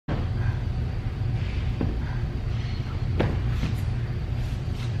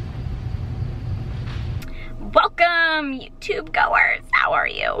welcome YouTube goers. How are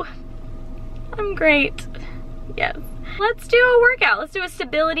you? I'm great. Yes. Let's do a workout. Let's do a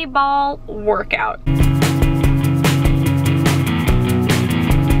stability ball workout.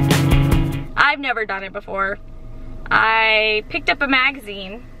 I've never done it before. I picked up a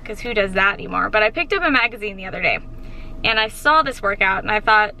magazine, because who does that anymore? But I picked up a magazine the other day and I saw this workout and I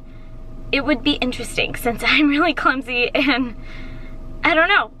thought it would be interesting since I'm really clumsy and I don't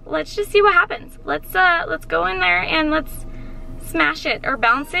know. Let's just see what happens. Let's go in there and let's smash it or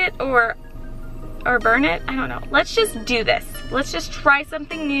bounce it or burn it. I don't know. Let's just do this. Let's just try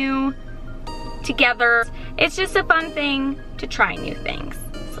something new together. It's just a fun thing to try new things.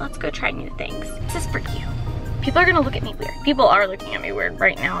 So let's go try new things. This is for you. People are gonna look at me weird. People are looking at me weird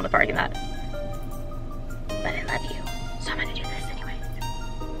right now in the parking lot. But I love you. So I'm gonna do this anyway.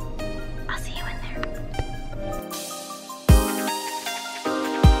 I'll see you in there.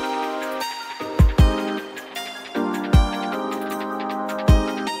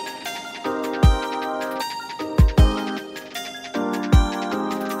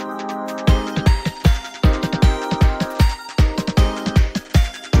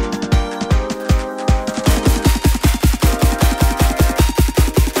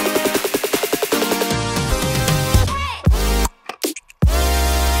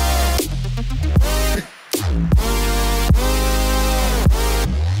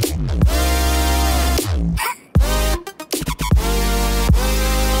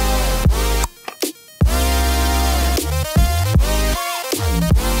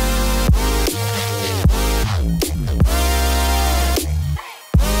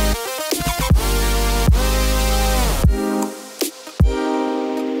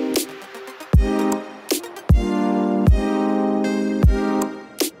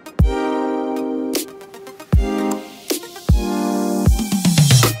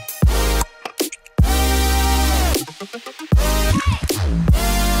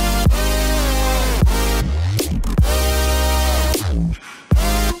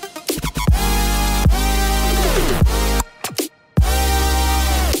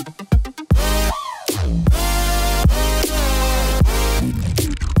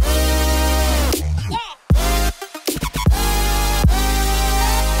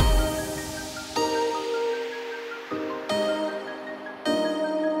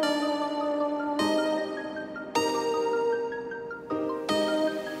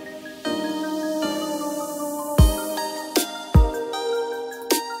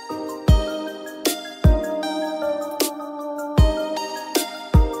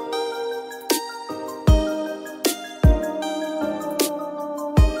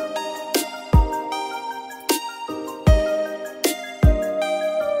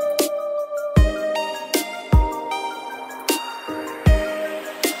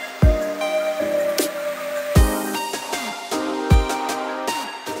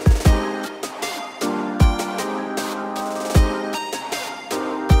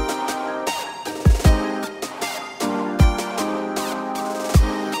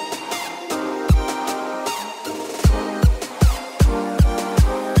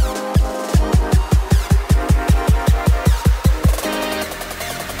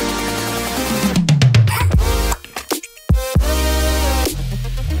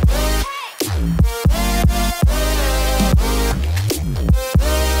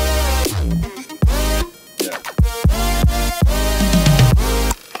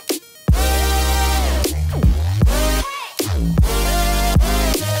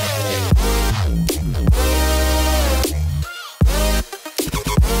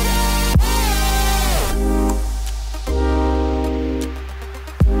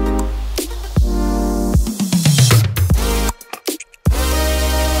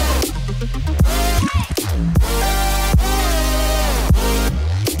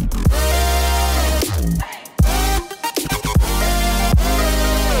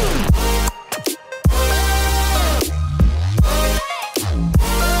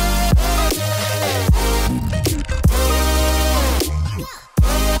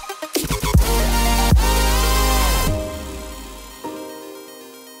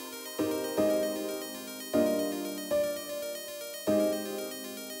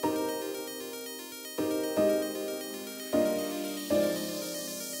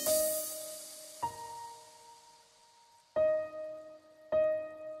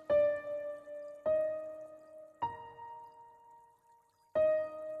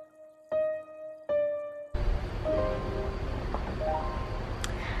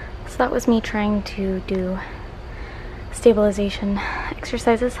 So that was me trying to do stabilization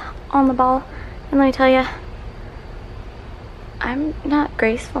exercises on the ball. And let me tell you, I'm not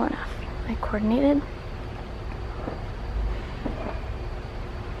graceful enough. Like coordinated.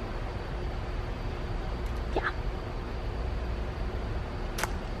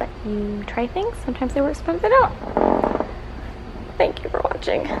 you try things. Sometimes they work, sometimes they don't. Thank you for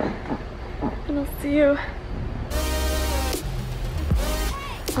watching. And I'll see you.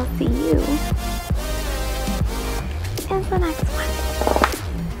 I'll see you in the next one.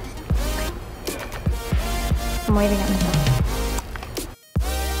 I'm waving at myself.